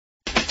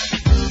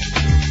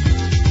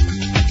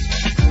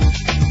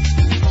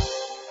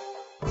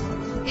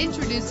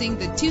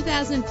Introducing the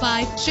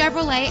 2005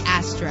 Chevrolet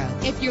Astro.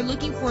 If you're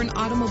looking for an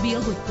automobile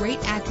with great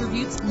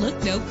attributes,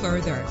 look no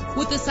further.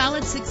 With a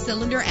solid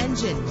 6-cylinder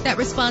engine that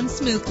responds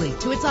smoothly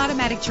to its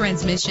automatic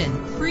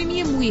transmission,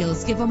 premium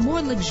wheels give a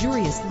more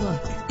luxurious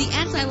look. The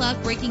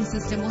anti-lock braking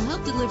system will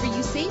help deliver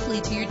you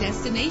safely to your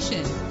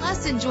destination.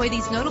 Plus, enjoy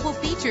these notable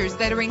features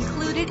that are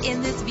included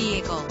in this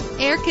vehicle: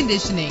 air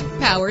conditioning,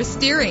 power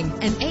steering,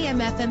 and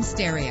AM/FM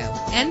stereo.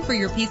 And for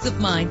your peace of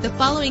mind, the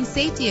following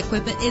safety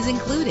equipment is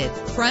included: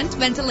 front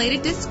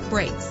ventilated disc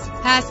brakes,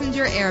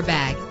 passenger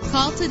airbag.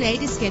 Call today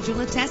to schedule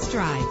a test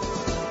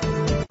drive.